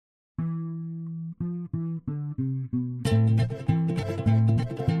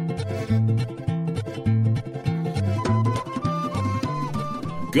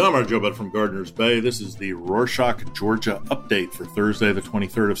Gomer Jobet from Gardner's Bay. This is the Rorschach, Georgia update for Thursday, the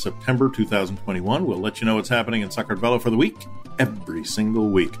 23rd of September, 2021. We'll let you know what's happening in Sacramento for the week, every single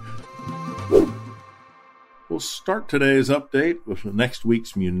week. We'll start today's update with next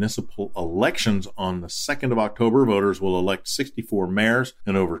week's municipal elections. On the 2nd of October, voters will elect 64 mayors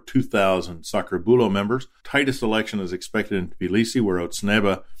and over 2,000 Sacrabulo members. Tightest election is expected in Tbilisi, where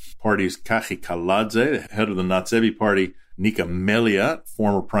Otsneba party's Kachi Kaladze, the head of the Natsevi party, Nika Melia,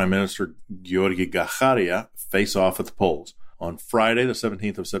 former Prime Minister Georgi Gacharia, face off at the polls. On Friday, the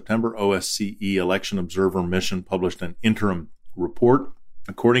 17th of September, OSCE Election Observer Mission published an interim report,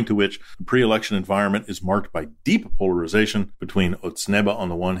 according to which the pre-election environment is marked by deep polarization between Otsneba on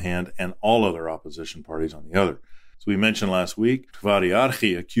the one hand and all other opposition parties on the other. As we mentioned last week, Tvari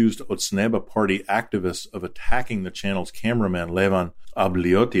Archi accused Otsneba party activists of attacking the channel's cameraman Levan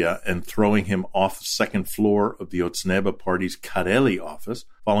Abliotia and throwing him off the second floor of the Otsneba party's Kareli office.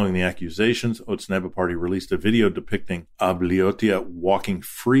 Following the accusations, Otsneba party released a video depicting Abliotia walking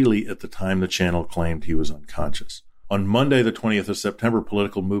freely at the time the channel claimed he was unconscious. On Monday, the 20th of September,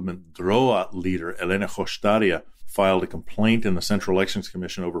 political movement DROA leader Elena Khoshtaria filed a complaint in the Central Elections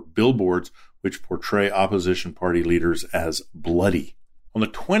Commission over billboards which portray opposition party leaders as bloody. On the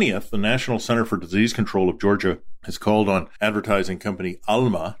 20th, the National Center for Disease Control of Georgia has called on advertising company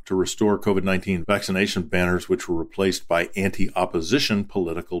Alma to restore COVID-19 vaccination banners which were replaced by anti-opposition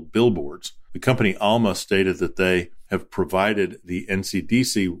political billboards. The company Alma stated that they have provided the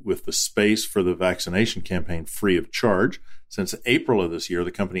NCDC with the space for the vaccination campaign free of charge. Since April of this year,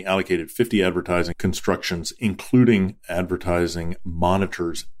 the company allocated 50 advertising constructions, including advertising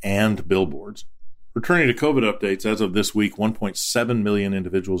monitors and billboards. Returning to COVID updates, as of this week, 1.7 million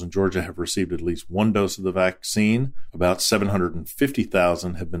individuals in Georgia have received at least one dose of the vaccine. About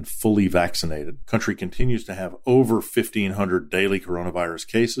 750,000 have been fully vaccinated. The country continues to have over 1,500 daily coronavirus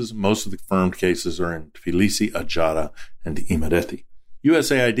cases. Most of the confirmed cases are in Tbilisi, Ajara, and Imereti.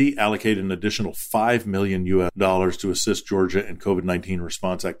 USAID allocated an additional $5 million to assist Georgia in COVID-19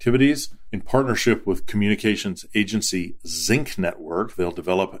 response activities. In partnership with communications agency Zinc Network, they'll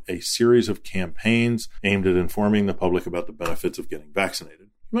develop a series of campaigns aimed at informing the public about the benefits of getting vaccinated.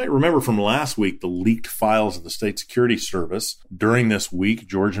 You might remember from last week the leaked files of the State Security Service. During this week,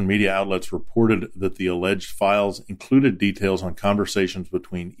 Georgian media outlets reported that the alleged files included details on conversations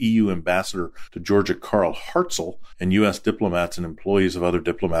between EU Ambassador to Georgia Karl Hartzell and U.S. diplomats and employees of other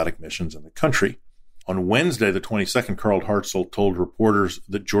diplomatic missions in the country. On Wednesday, the 22nd, Karl Hartzell told reporters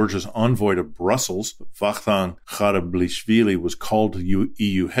that Georgia's envoy to Brussels, Vakhtang Kharablishvili, was called to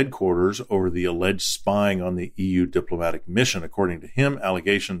EU headquarters over the alleged spying on the EU diplomatic mission. According to him,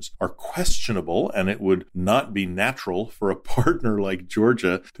 allegations are questionable, and it would not be natural for a partner like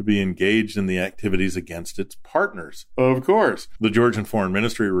Georgia to be engaged in the activities against its partners. Of course. The Georgian Foreign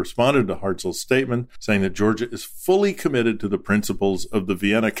Ministry responded to Hartzell's statement, saying that Georgia is fully committed to the principles of the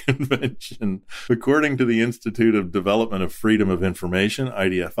Vienna Convention. According to the Institute of Development of Freedom of Information,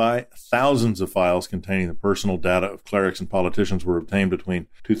 IDFI, thousands of files containing the personal data of clerics and politicians were obtained between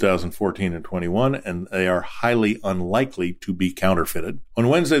 2014 and 21, and they are highly unlikely to be counterfeited. On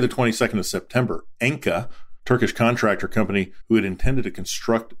Wednesday, the 22nd of September, Enka, Turkish contractor company who had intended to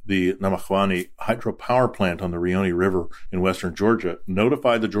construct the Namakhvani hydropower plant on the Rioni River in western Georgia,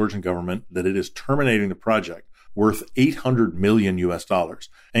 notified the Georgian government that it is terminating the project, worth $800 million.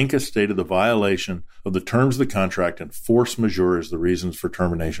 Enka stated the violation of the terms of the contract and force majeure is the reasons for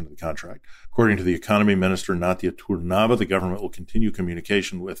termination of the contract. According to the economy minister, Natia Turnava, the government will continue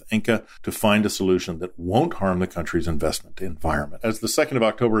communication with Enka to find a solution that won't harm the country's investment environment. As the 2nd of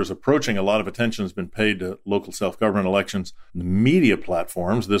October is approaching, a lot of attention has been paid to local self-government elections. The media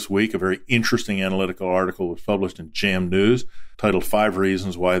platforms this week, a very interesting analytical article was published in Jam News titled 5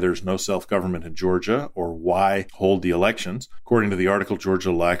 Reasons Why There's No Self-Government in Georgia, or Why Hold the Elections. According to the article,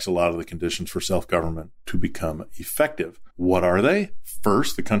 Georgia lacks a lot of the conditions for self-government to become effective. What are they?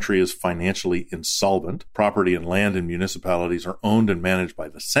 First, the country is financially insolvent. Property and land in municipalities are owned and managed by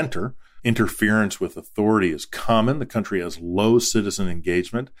the center. Interference with authority is common. The country has low citizen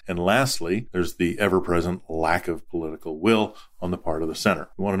engagement. And lastly, there's the ever-present lack of political will on the part of the center.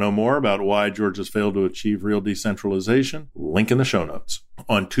 You want to know more about why Georgia's failed to achieve real decentralization? Link in the show notes.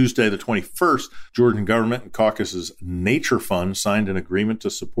 On Tuesday, the 21st, Georgian government and Caucasus Nature Fund signed an agreement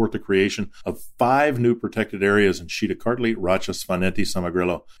to support the creation of 5 new protected areas in Shita-Kartli, Racha, Svaneti,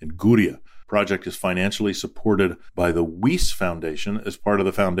 Samagrelo, and Guria. Project is financially supported by the Weiss Foundation as part of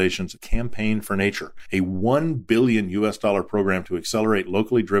the foundation's Campaign for Nature, a $1 billion program to accelerate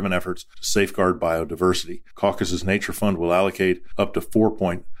locally driven efforts to safeguard biodiversity. Caucasus Nature Fund will allocate up to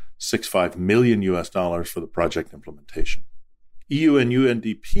 $4.65 million for the project implementation. EU and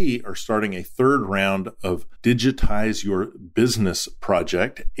UNDP are starting a third round of Digitize Your Business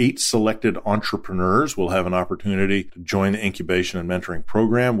project. 8 selected entrepreneurs will have an opportunity to join the incubation and mentoring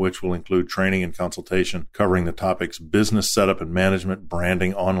program, which will include training and consultation covering the topics business setup and management,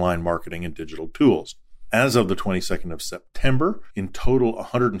 branding, online marketing, and digital tools. As of the 22nd of September, in total,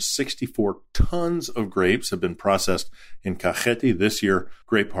 164 tons of grapes have been processed in Kakheti this year.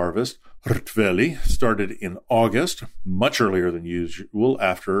 Grape harvest, Rtveli, started in August, much earlier than usual,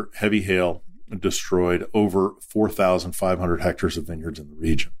 after heavy hail destroyed over 4,500 hectares of vineyards in the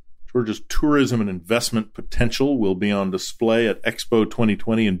region. Georgia's tourism and investment potential will be on display at Expo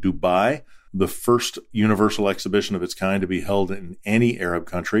 2020 in Dubai, the first universal exhibition of its kind to be held in any Arab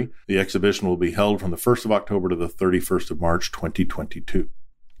country. The exhibition will be held from the 1st of October to the 31st of March, 2022.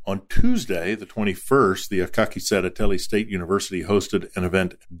 On Tuesday, the 21st, the Akaki Tsereteli State University hosted an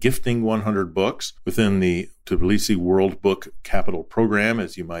event gifting 100 books within the Tbilisi World Book Capital Program.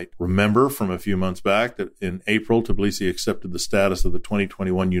 As you might remember from a few months back, that in April, Tbilisi accepted the status of the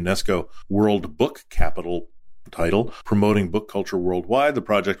 2021 UNESCO World Book Capital title, promoting book culture worldwide. The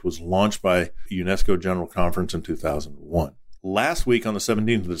project was launched by UNESCO General Conference in 2001. Last week, on the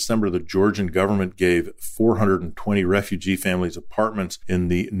 17th of December, the Georgian government gave 420 refugee families apartments in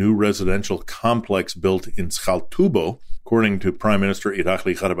the new residential complex built in Shaltubo. According to Prime Minister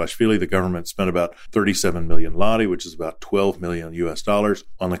Irakli Garibashvili, the government spent about 37 million lari, which is about $12 million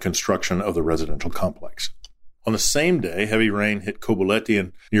on the construction of the residential complex. On the same day, heavy rain hit Kobuleti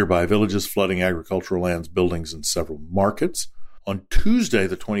and nearby villages, flooding agricultural lands, buildings, and several markets. On Tuesday,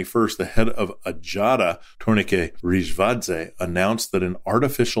 the 21st, the head of Ajada, Tornike Rizvadze, announced that an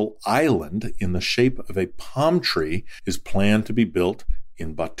artificial island in the shape of a palm tree is planned to be built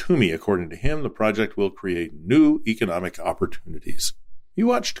in Batumi. According to him, the project will create new economic opportunities. You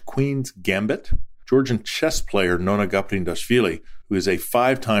watched Queen's Gambit? Georgian chess player Nona Gaprindashvili, who is a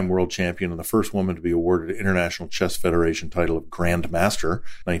 5-time world champion and the first woman to be awarded International Chess Federation title of Grand Master,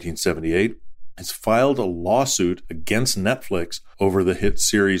 1978, has filed a lawsuit against Netflix over the hit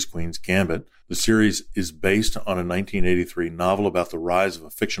series Queen's Gambit. The series is based on a 1983 novel about the rise of a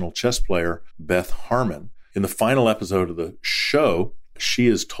fictional chess player, Beth Harmon. In the final episode of the show, she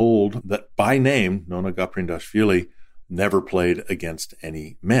is told that by name, Nona Gaprindashvili never played against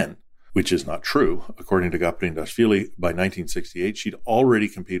any men, which is not true. According to Gaprindashvili, by 1968, she'd already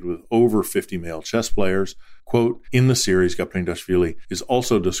competed with over 50 male chess players. Quote, in the series, Gaprindashvili is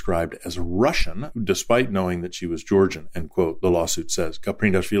also described as Russian, despite knowing that she was Georgian, end quote, the lawsuit says.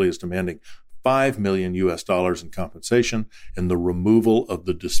 Gaprindashvili is demanding $5 million in compensation and the removal of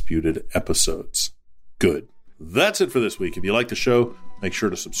the disputed episodes. Good. That's it for this week. If you like the show, make sure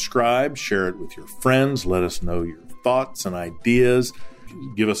to subscribe, share it with your friends, let us know your thoughts and ideas.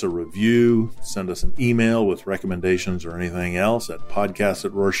 Give us a review, send us an email with recommendations or anything else at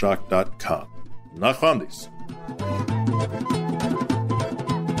podcast@rorschach.com. Nachvandis.